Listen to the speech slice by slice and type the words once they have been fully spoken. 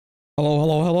Hello,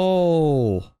 hello,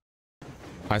 hello.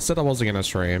 I said I wasn't gonna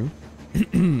stream,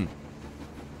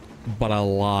 but I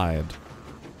lied.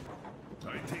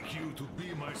 I take you to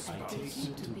be my spouse.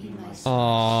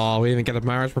 Oh, we didn't get a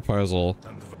marriage proposal.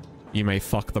 You may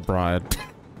fuck the bride.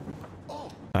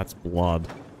 That's blood.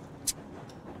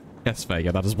 Yes,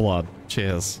 Vega, that is blood.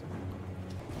 Cheers.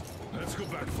 Let's go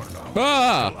back for now.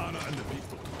 Ah! Anna and the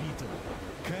people to Peter.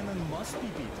 Cannon must be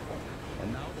beaten.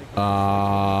 And now they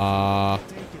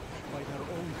take it by their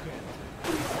own hand.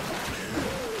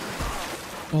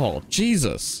 Oh,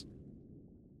 Jesus.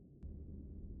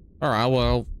 Alright,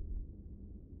 well.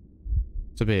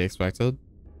 To be expected.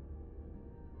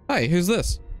 Hey, who's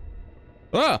this?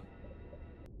 Ah!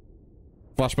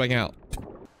 Flashbang out.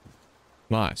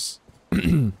 Nice.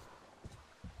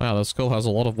 Wow, this skull has a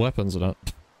lot of weapons in it.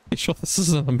 You sure this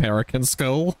is an American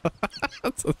skull?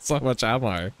 That's so much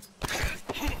ammo.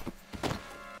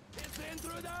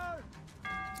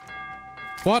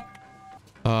 What?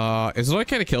 Is it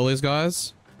okay to kill these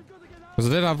guys? Because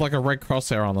they did have like a red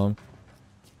crosshair on them.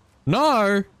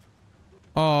 No!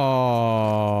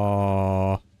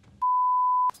 Oh.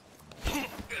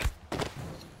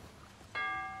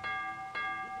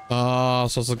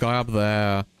 So it's a guy up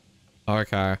there.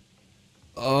 Okay.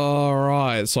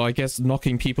 Alright, so I guess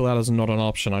knocking people out is not an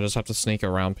option. I just have to sneak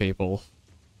around people.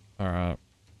 Alright.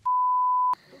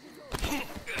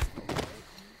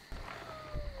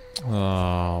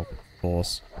 Oh, of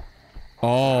course.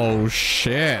 Oh,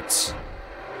 shit.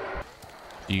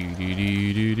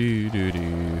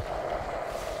 Do-do-do-do-do-do-do.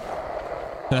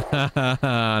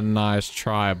 Nice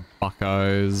try,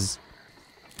 buckos.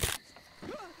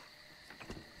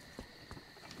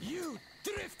 You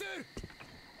drifter!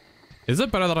 Is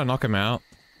it better that I knock him out?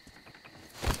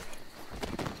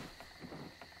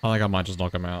 I think I might just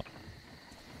knock him out.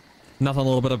 Nothing a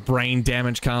little bit of brain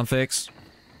damage can't fix.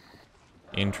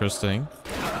 Interesting.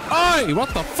 Hey,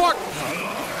 what the fuck?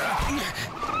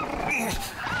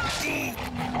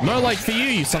 No like for you,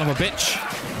 you son of a bitch.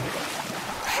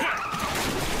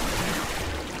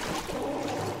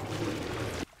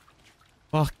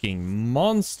 Fucking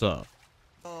monster.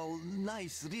 Oh,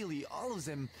 nice, really, all of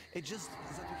them. It just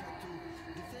that we have to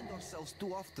defend ourselves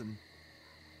too often.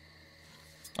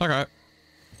 Okay.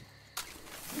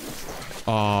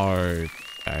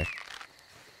 Okay.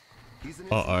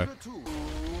 Uh-oh.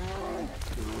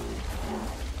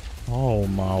 Oh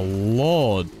my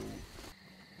lord.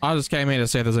 I just came here to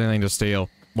see if there's anything to steal.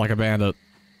 Like a bandit.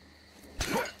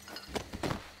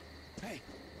 Hey,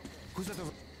 who's that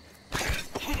over?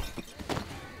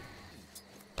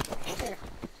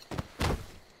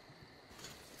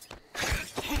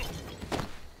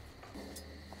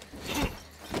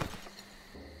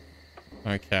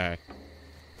 Okay.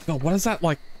 God, what is that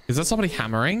like? Is that somebody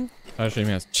hammering? I assume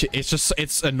yes. It's just,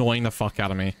 it's annoying the fuck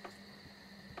out of me.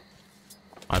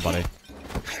 Hi, buddy.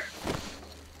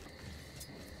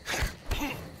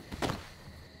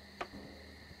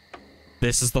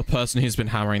 This is the person who's been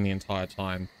hammering the entire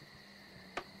time.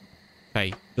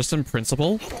 Hey, just in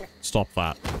principle, stop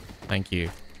that. Thank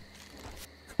you.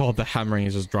 God, the hammering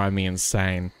is just driving me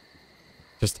insane.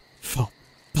 Just stop,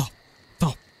 stop,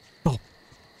 stop, stop.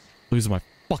 Losing my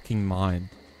fucking mind.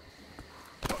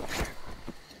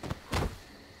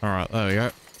 Alright, there we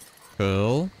go.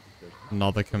 Cool.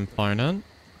 Another component.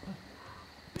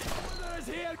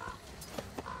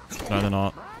 No, they're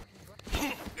not.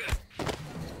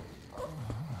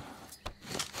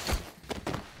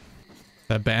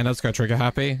 The bandits go trigger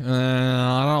happy? I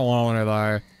don't want one of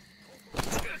those.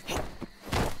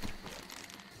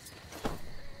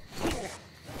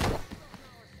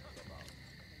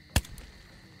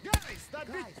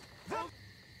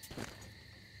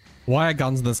 Why are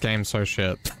guns in this game so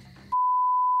shit?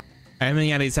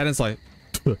 Aiming at his head, it's like...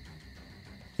 Can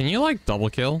you, like, double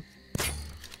kill?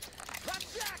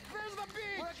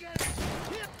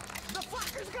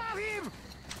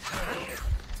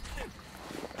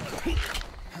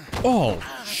 Oh,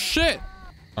 shit!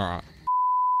 Alright.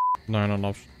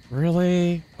 No.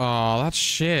 Really? Oh, that's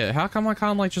shit. How come I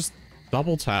can't, like, just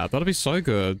double tap? That'd be so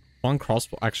good. One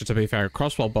crossbow... Actually, to be fair, a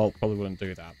crossbow bolt probably wouldn't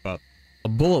do that, but a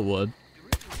bullet would.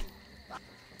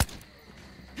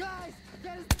 Guys,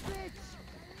 there's the bitch!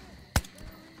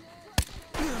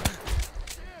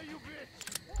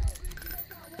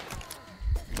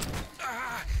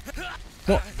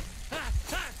 What?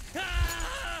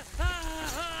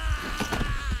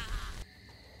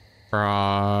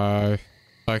 Bro.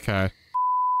 Okay.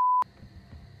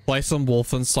 Play some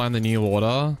Wolfenstein: The New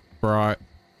Order. Bro.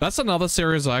 That's another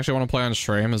series I actually want to play on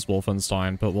stream is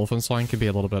Wolfenstein, but Wolfenstein can be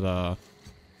a little bit,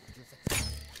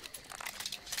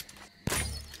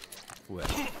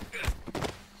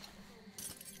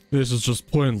 This is just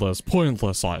pointless.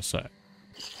 Pointless, I say.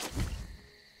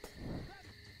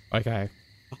 Okay.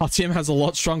 RTM has a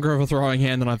lot stronger of a throwing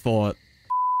hand than I thought.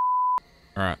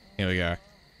 Alright, here we go.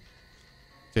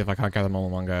 See if I can't get them all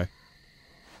in one go.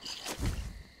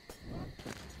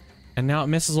 And now it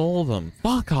misses all of them.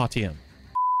 Fuck RTM.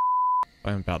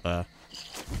 I'm about there.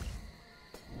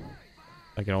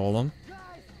 I get all of them.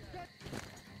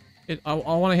 I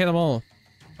want to hit them all.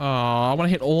 Oh, I want to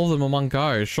hit all of them in one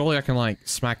go. Surely I can like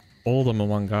smack all of them in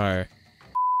one go.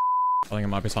 I think it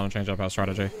might be time to change up our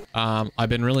strategy. I've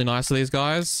been really nice to these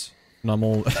guys. No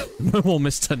more, no more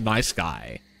Mr. Nice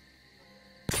Guy.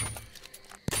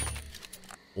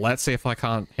 Let's see if I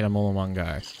can't hit them all in one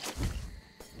go.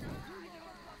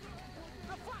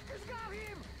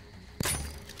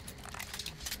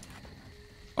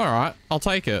 Alright, I'll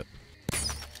take it.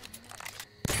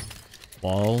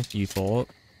 Lol, you thought.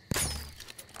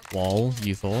 Lol,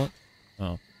 you thought.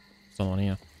 Oh, someone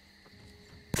here.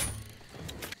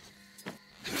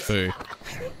 Boo.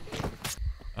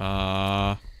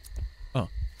 Oh.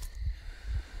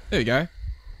 There you go.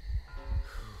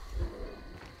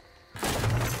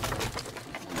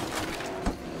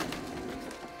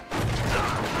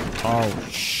 Oh,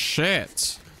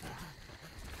 shit.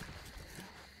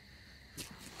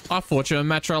 I thought you were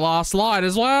Metro Last Light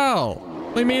as well.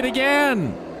 We meet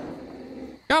again.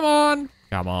 Come on.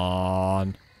 Come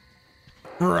on.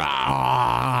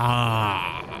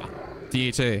 Rah!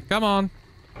 DT. Come on.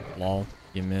 Lol.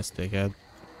 You missed, dickhead.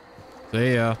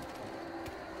 See ya.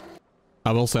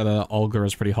 I will say that Olga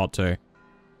is pretty hot too.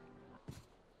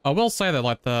 I will say that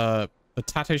like the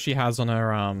tattoo she has on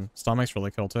her stomach's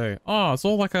really cool too. Oh, it's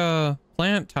all like a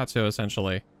plant tattoo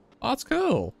essentially. Oh, it's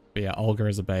cool. But yeah, Olga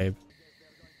is a babe.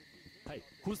 Hey,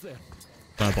 who's there?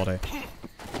 Nobody.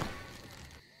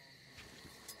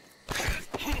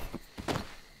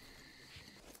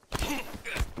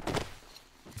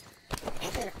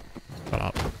 Shut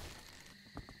up.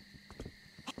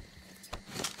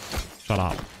 Shut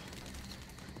up.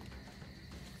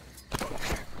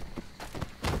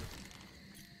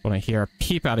 Want to hear a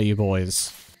peep out of you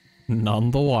boys.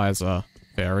 None the wiser.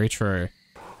 Very true.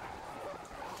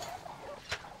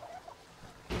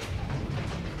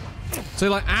 So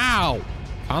like, ow!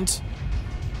 Cunt.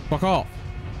 Fuck off.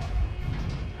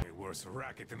 Worse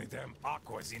racket than the damn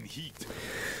aquas in heat.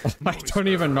 I don't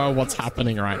even know what's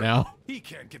happening right now. He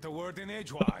can't get a word in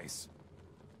edgewise.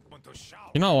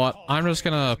 You know what? I'm just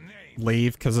gonna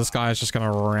leave because this guy is just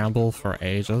gonna ramble for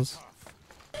ages.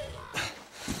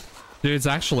 Dude's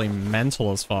actually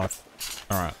mental as fuck.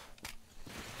 Alright.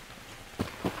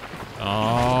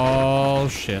 Oh,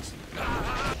 shit.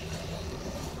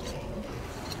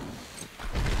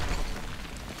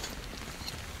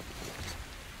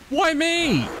 Why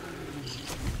me?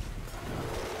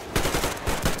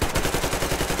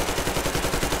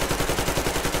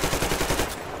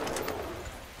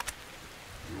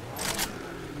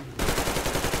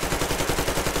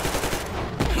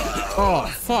 Oh,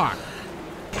 fuck.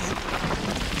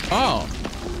 Oh.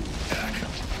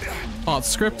 Oh,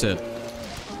 it's scripted.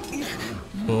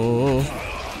 Oh.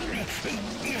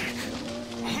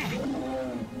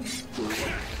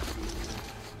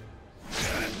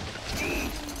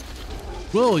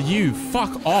 Will you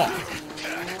fuck off?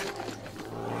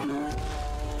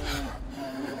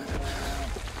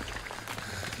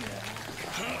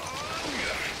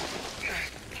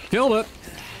 Killed it.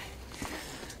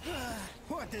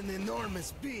 What an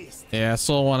enormous beast. Yeah, I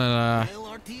saw one in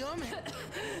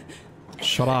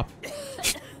Shut up,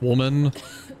 woman.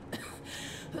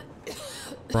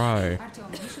 Bro.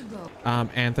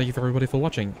 And thank you for everybody for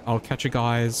watching. I'll catch you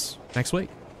guys next week.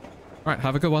 Alright,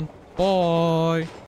 have a good one. Bye.